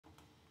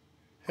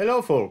Hello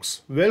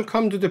folks,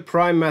 welcome to the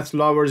Prime Math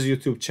Lovers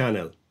YouTube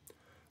channel.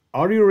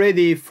 Are you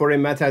ready for a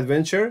math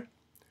adventure?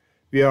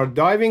 We are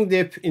diving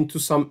deep into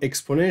some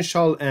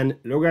exponential and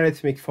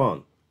logarithmic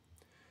fun.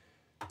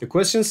 The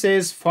question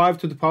says 5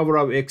 to the power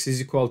of x is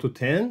equal to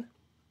 10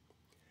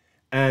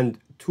 and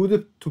 2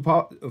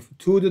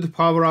 to the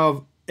power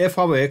of f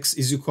of x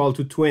is equal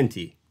to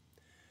 20,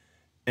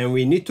 and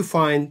we need to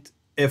find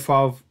f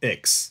of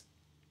x.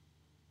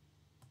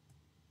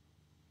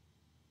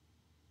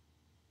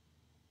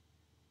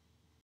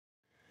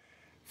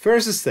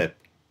 First step,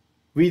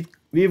 we've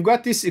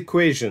got this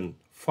equation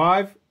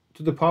 5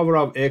 to the power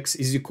of x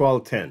is equal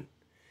to 10.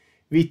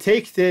 We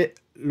take the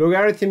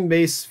logarithm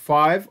base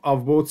 5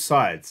 of both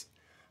sides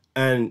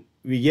and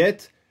we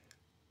get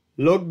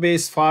log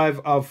base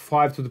 5 of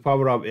 5 to the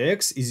power of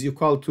x is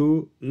equal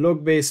to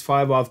log base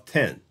 5 of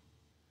 10.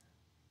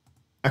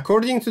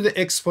 According to the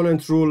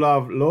exponent rule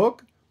of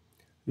log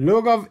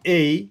of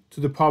a to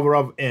the power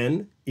of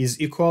n is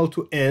equal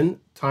to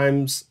n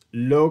times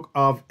log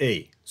of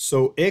a.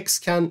 So x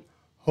can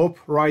hop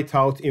right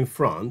out in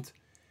front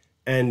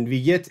and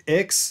we get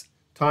x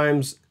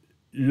times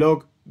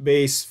log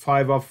base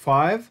 5 of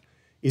 5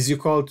 is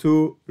equal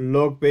to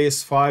log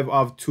base 5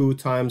 of 2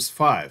 times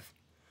 5.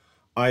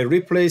 I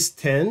replace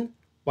 10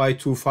 by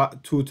 2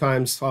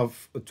 times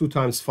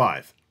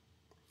 5.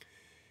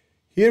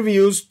 Here we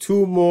use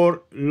two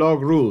more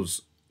log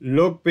rules.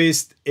 Log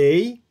base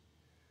a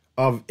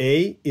of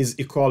a is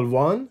equal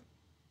 1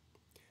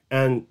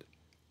 and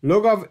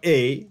log of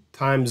a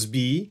times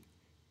b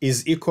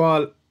is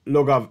equal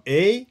log of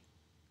a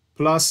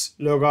plus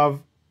log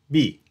of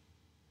b.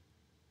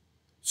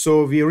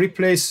 So we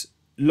replace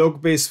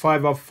log base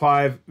 5 of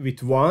 5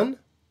 with 1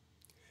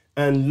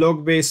 and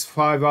log base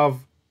 5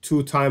 of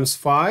 2 times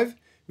 5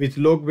 with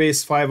log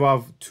base 5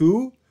 of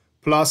 2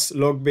 plus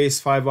log base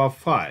 5 of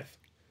 5.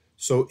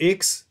 So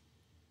x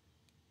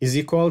is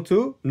equal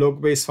to log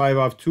base 5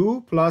 of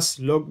 2 plus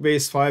log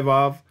base 5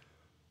 of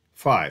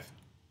 5.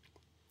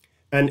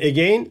 And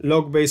again,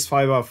 log base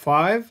 5 of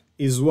 5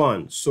 is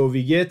 1. So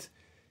we get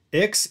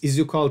x is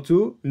equal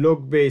to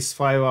log base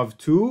 5 of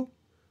 2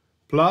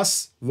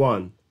 plus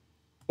 1.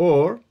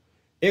 Or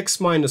x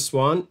minus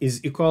 1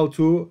 is equal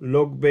to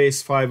log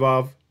base 5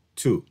 of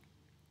 2.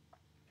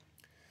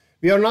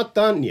 We are not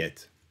done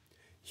yet.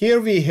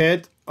 Here we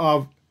had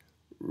of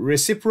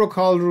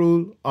reciprocal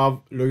rule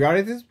of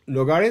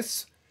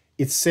logarithms.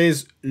 It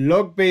says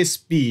log base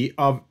b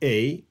of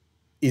a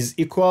is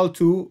equal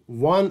to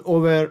 1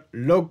 over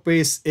log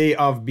base a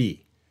of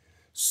b.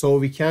 So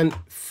we can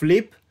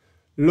flip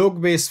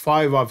log base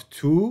 5 of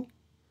 2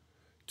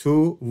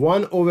 to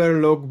 1 over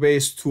log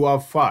base 2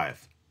 of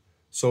 5.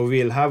 So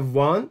we'll have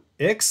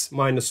x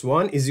minus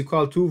 1 is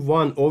equal to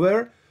 1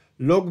 over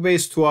log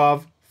base 2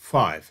 of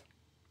 5.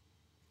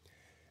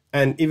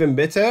 And even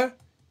better,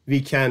 we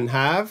can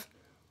have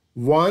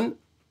 1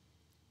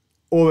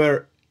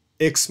 over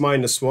x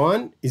minus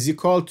 1 is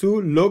equal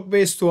to log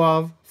base 2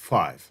 of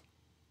 5.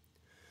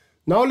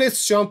 Now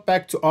let's jump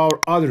back to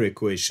our other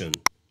equation.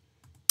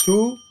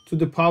 2 to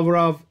the power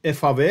of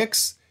f of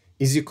x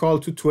is equal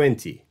to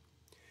 20.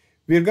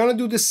 We're going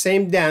to do the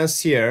same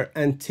dance here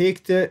and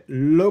take the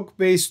log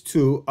base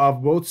 2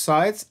 of both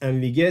sides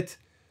and we get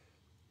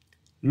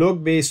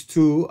log base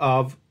 2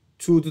 of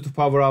 2 to the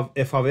power of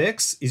f of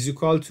x is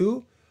equal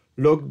to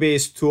log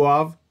base 2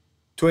 of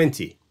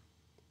 20.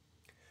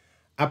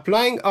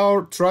 Applying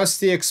our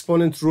trusty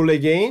exponent rule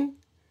again,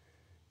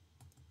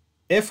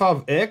 f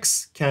of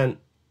x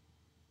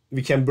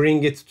we can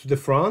bring it to the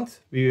front.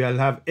 We will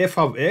have f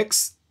of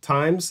x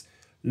times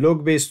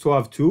log base 2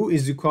 of 2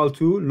 is equal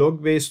to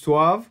log base 2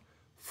 of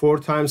 4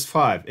 times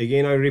 5.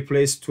 Again, I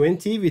replace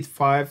 20 with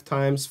 4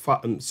 times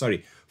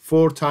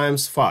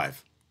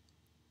 5.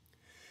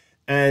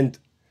 And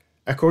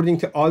according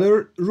to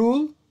other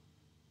rules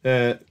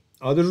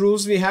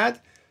we had,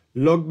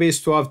 log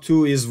base 2 of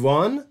 2 is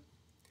 1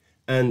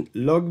 and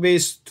log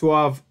base 2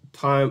 of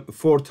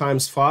 4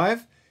 times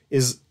 5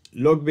 is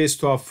log base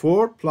 2 of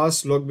 4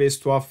 plus log base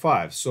 2 of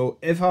 5. So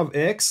f of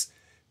x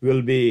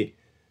will be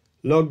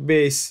log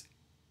base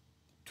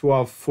 2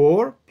 of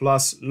 4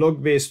 plus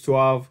log base 2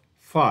 of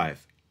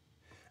 5.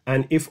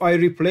 And if I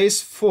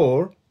replace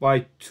 4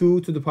 by 2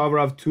 to the power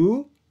of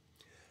 2,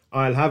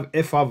 I'll have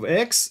f of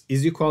x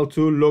is equal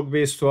to log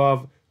base 2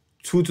 of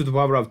 2 to the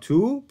power of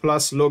 2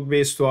 plus log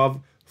base 2 of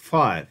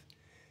 5.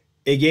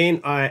 Again,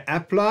 I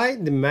apply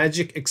the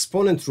magic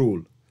exponent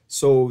rule.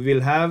 So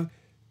we'll have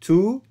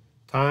 2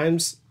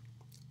 times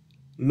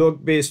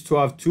log base 2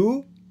 of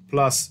 2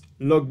 plus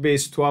log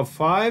base 2 of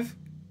 5.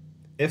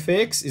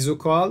 fx is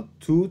equal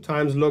to 2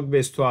 times log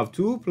base 2 of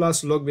 2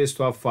 plus log base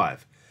 2 of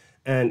 5.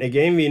 And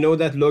again, we know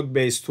that log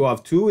base 2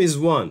 of 2 is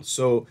 1.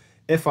 So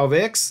f of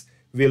x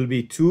will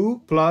be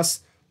 2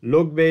 plus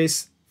log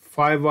base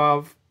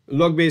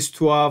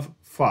 2 of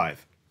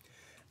 5.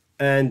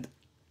 And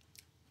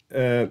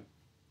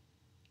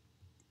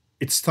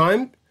it's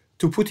time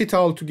to put it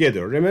all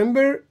together.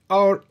 Remember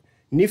our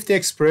nifty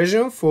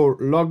expression for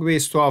log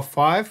base 2 of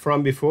 5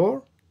 from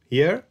before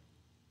here?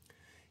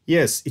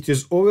 Yes, it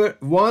is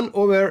 1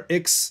 over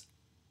x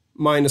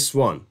minus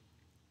 1.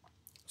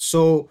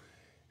 So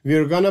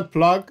we're gonna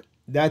plug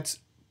that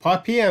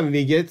puppy and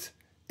we get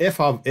f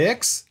of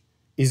x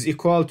is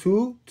equal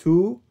to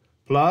 2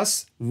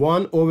 plus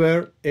 1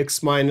 over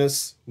x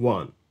minus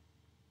 1.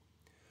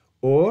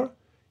 Or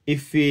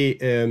if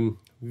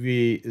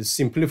we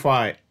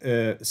simplify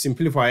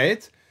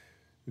it,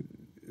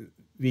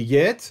 we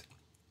get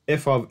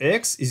f of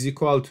x is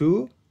equal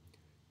to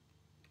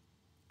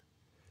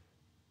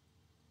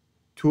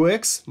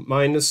 2x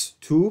minus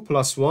 2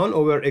 plus 1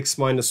 over x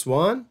minus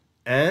 1,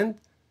 and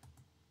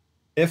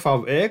f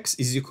of x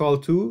is equal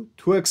to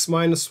 2x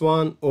minus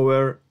 1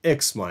 over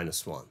x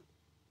minus 1.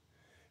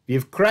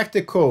 We've cracked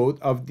the code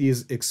of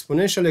these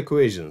exponential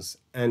equations,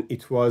 and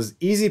it was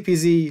easy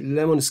peasy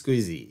lemon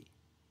squeezy.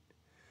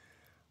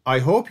 I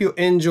hope you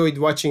enjoyed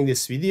watching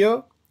this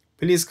video.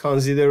 Please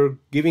consider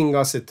giving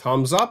us a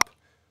thumbs up,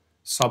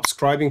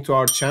 subscribing to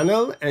our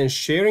channel, and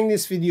sharing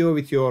this video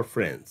with your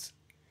friends.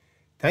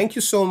 Thank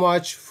you so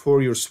much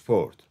for your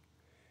support.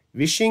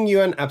 Wishing you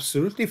an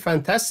absolutely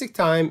fantastic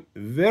time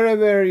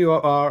wherever you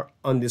are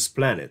on this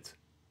planet.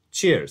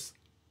 Cheers!